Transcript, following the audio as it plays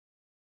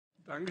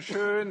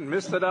Dankeschön,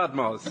 Mr.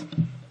 Dartmouth.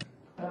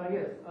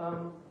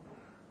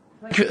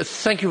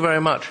 Thank you very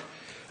much.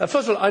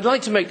 First of all, I'd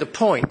like to make the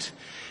point,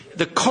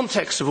 the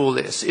context of all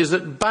this is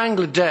that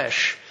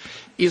Bangladesh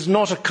is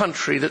not a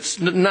country that's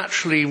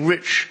naturally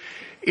rich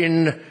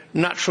in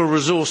natural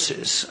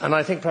resources, and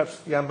I think perhaps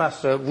the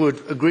Ambassador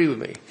would agree with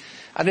me.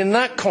 And in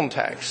that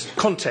context,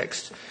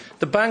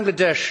 the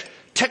Bangladesh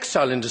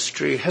textile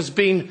industry has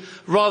been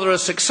rather a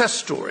success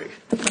story.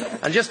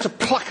 And just to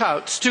pluck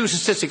out two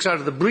statistics out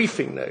of the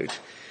briefing note,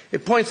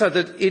 it points out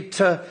that it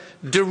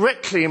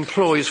directly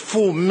employs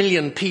 4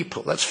 million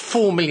people. That's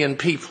 4 million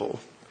people,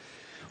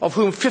 of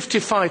whom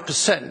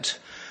 55%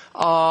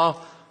 are,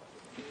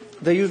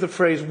 they use the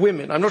phrase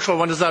women. I'm not sure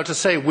one is allowed to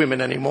say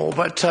women anymore,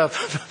 but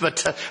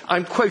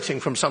I'm quoting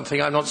from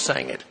something, I'm not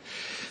saying it.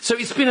 So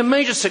it's been a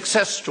major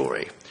success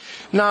story.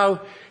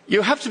 Now,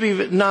 you have to be,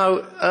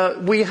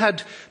 we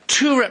had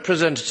two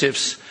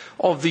representatives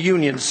of the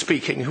union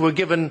speaking who were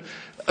given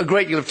a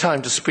great deal of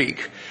time to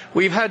speak.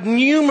 We've had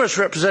numerous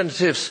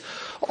representatives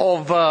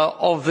of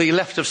the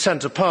left of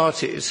centre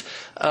parties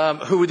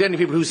who were the only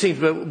people who seem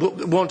to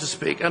want to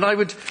speak. And I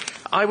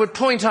would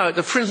point out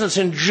that, for instance,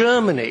 in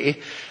Germany,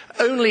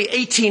 only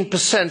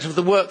 18% of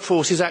the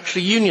workforce is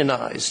actually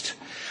unionised.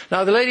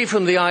 Now, the lady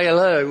from the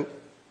ILO,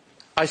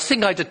 I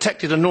think I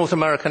detected a North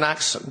American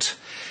accent.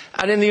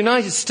 And in the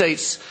United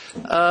States,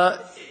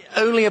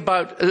 only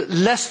about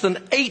less than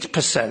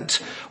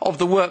 8% of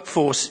the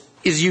workforce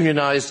is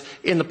unionised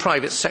in the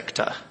private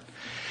sector.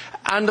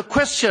 And the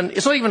question,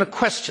 it's not even a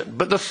question,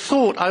 but the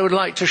thought I would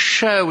like to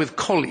share with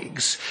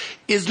colleagues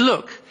is,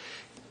 look,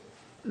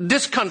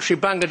 this country,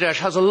 Bangladesh,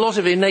 has a lot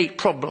of innate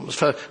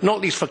problems,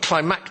 not least for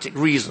climatic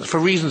reasons, for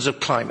reasons of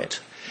climate.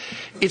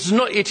 It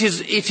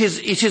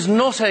is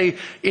not an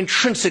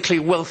intrinsically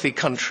wealthy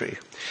country.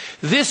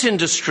 This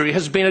industry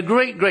has been a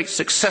great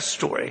success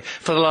story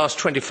for the last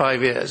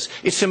 25 years.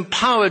 It's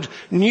empowered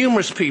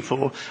numerous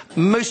people,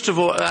 most of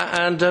all,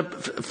 and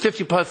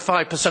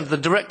 55% of the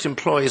direct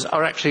employees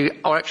are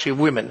actually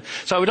women.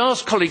 So I would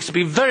ask colleagues to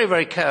be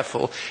very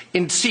careful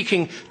in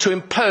seeking to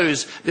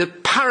impose the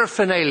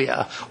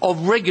paraphernalia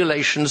of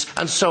regulations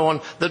and so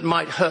on that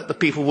might hurt the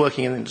people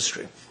working in the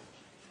industry.